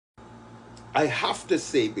I have to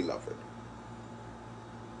say, beloved,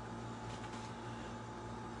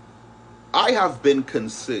 I have been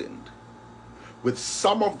concerned with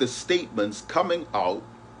some of the statements coming out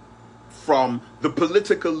from the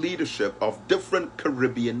political leadership of different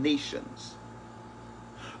Caribbean nations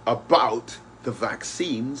about the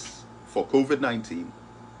vaccines for COVID-19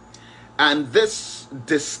 and this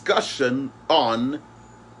discussion on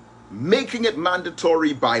making it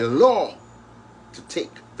mandatory by law to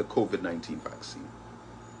take the COVID-19 vaccine.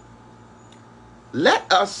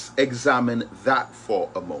 Let us examine that for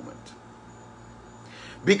a moment,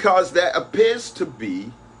 because there appears to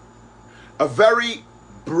be a very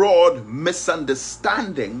broad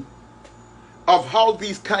misunderstanding of how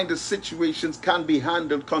these kind of situations can be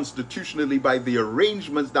handled constitutionally by the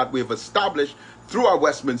arrangements that we have established through our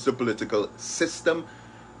Westminster political system,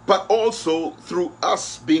 but also through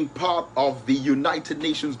us being part of the United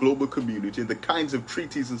Nations global community and the kinds of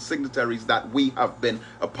treaties and signatories that we have been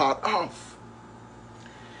a part of.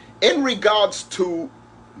 In regards to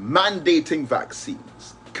mandating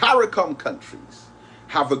vaccines, CARICOM countries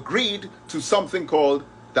have agreed to something called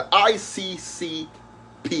the ICCPR,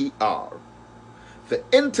 the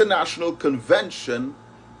International Convention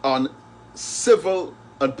on Civil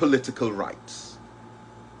and Political Rights.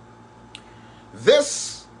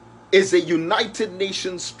 This is a United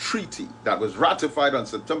Nations treaty that was ratified on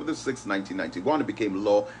September the 6th, 1991. It became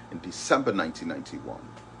law in December 1991.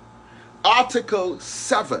 Article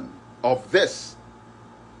 7 of this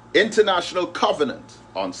International Covenant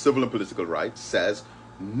on Civil and Political Rights says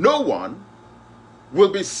no one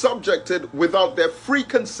will be subjected without their free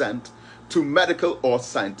consent to medical or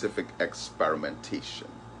scientific experimentation.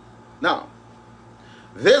 Now,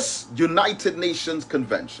 this United Nations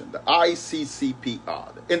Convention, the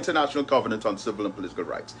ICCPR, the International Covenant on Civil and Political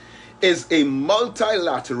Rights, is a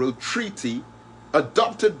multilateral treaty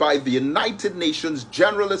adopted by the United Nations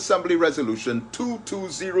General Assembly Resolution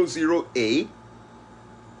 2200A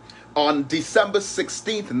on December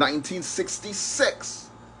 16th, 1966,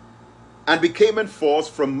 and became in force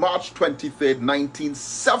from March 23rd,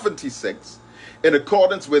 1976, in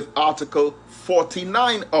accordance with Article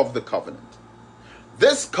 49 of the Covenant.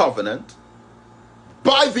 This covenant,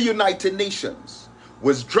 by the United Nations,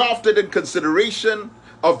 was drafted in consideration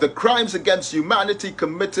of the crimes against humanity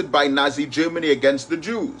committed by Nazi Germany against the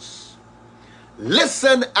Jews.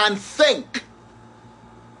 Listen and think.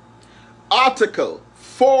 Article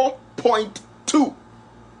 4.2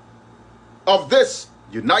 of this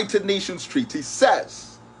United Nations Treaty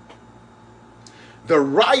says the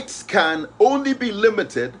rights can only be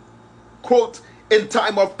limited, quote, in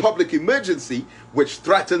time of public emergency which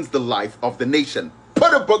threatens the life of the nation.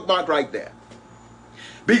 Put a bookmark right there.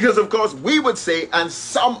 Because of course we would say, and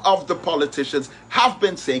some of the politicians have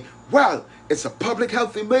been saying, well, it's a public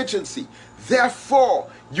health emergency. Therefore,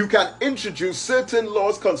 you can introduce certain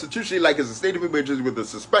laws constitutionally, like as a state of emergency with the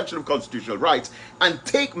suspension of constitutional rights, and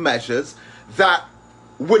take measures that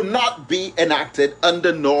would not be enacted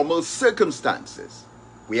under normal circumstances.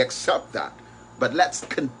 We accept that. But let's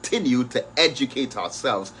continue to educate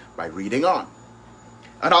ourselves by reading on.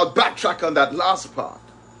 And I'll backtrack on that last part.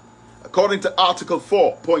 According to Article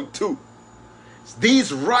 4.2,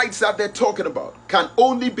 these rights that they're talking about can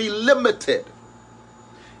only be limited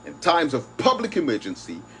in times of public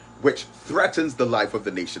emergency which threatens the life of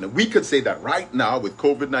the nation. And we could say that right now with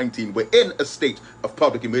COVID-19, we're in a state of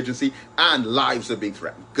public emergency and lives are being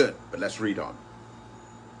threatened. Good, but let's read on.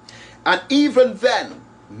 And even then,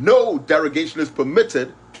 no derogation is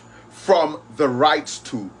permitted from the rights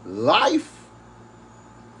to life,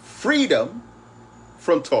 freedom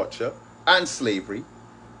from torture and slavery,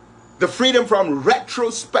 the freedom from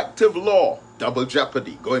retrospective law, double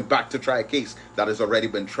jeopardy, going back to try a case that has already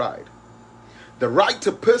been tried, the right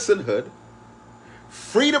to personhood,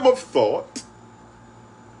 freedom of thought,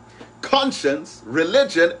 conscience,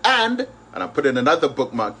 religion, and I'm putting another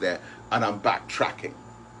bookmark there, and I'm backtracking.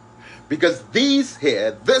 Because these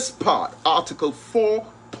here, this part, Article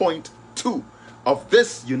 4.2 of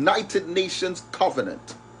this United Nations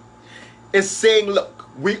Covenant, is saying, look,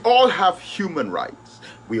 we all have human rights,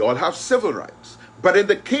 we all have civil rights, but in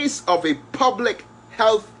the case of a public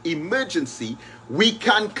health emergency, we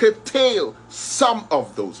can curtail some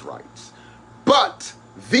of those rights. But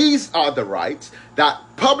these are the rights that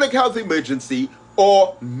public health emergency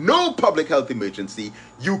or no public health emergency,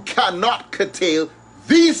 you cannot curtail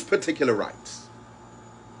these particular rights.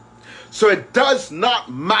 So it does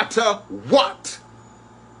not matter what.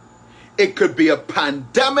 It could be a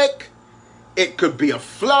pandemic, it could be a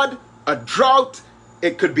flood, a drought,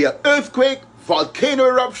 it could be an earthquake, volcano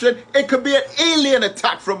eruption, it could be an alien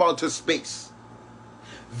attack from outer space.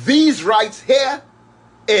 These rights here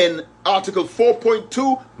in Article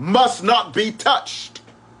 4.2 must not be touched.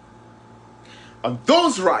 And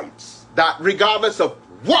those rights that, regardless of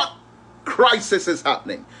what crisis is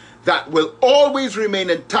happening, that will always remain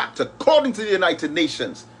intact according to the United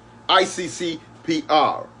Nations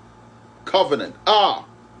ICCPR covenant are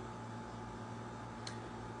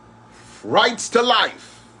rights to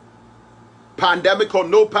life. Pandemic or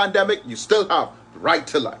no pandemic, you still have right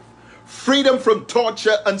to life. Freedom from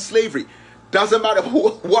torture and slavery. Doesn't matter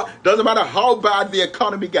what, doesn't matter how bad the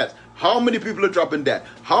economy gets, how many people are dropping dead,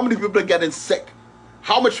 how many people are getting sick,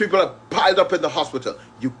 how much people are piled up in the hospital.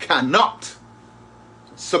 You cannot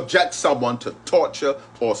subject someone to torture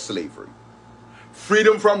or slavery.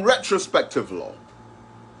 Freedom from retrospective law.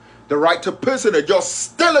 The right to personhood. You're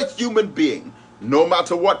still a human being, no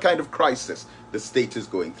matter what kind of crisis the state is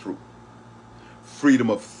going through. Freedom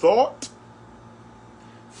of thought.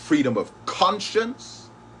 Freedom of conscience.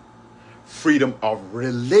 Freedom of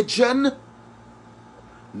religion.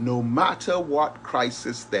 No matter what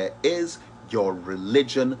crisis there is, your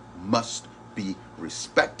religion must be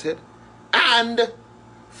respected. And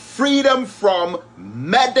freedom from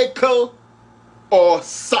medical or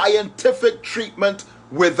scientific treatment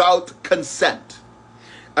without consent.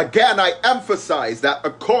 Again, I emphasize that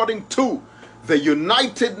according to the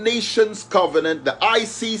United Nations Covenant, the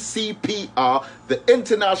ICCPR, the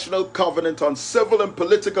International Covenant on Civil and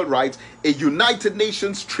Political Rights, a United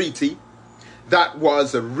Nations treaty that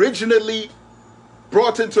was originally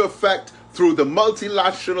brought into effect through the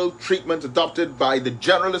multilateral treatment adopted by the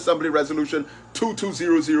General Assembly Resolution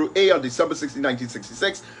 2200A on December 16,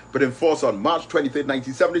 1966, but in force on March 23,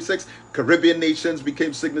 1976. Caribbean nations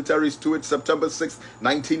became signatories to it September 6,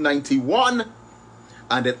 1991.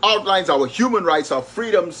 And it outlines our human rights, our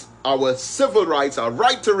freedoms, our civil rights, our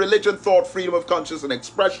right to religion, thought, freedom of conscience and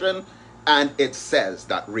expression. And it says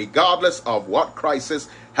that regardless of what crisis,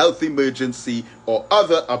 health emergency, or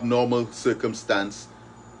other abnormal circumstance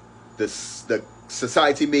the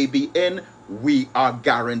society may be in, we are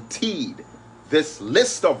guaranteed this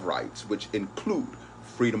list of rights, which include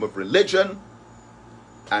freedom of religion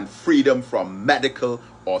and freedom from medical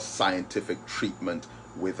or scientific treatment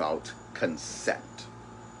without consent.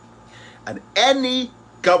 And any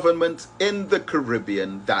government in the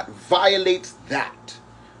Caribbean that violates that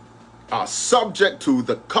are subject to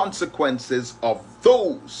the consequences of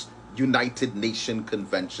those United Nations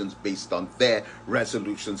conventions based on their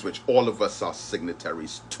resolutions, which all of us are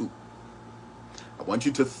signatories to. I want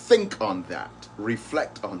you to think on that,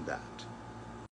 reflect on that.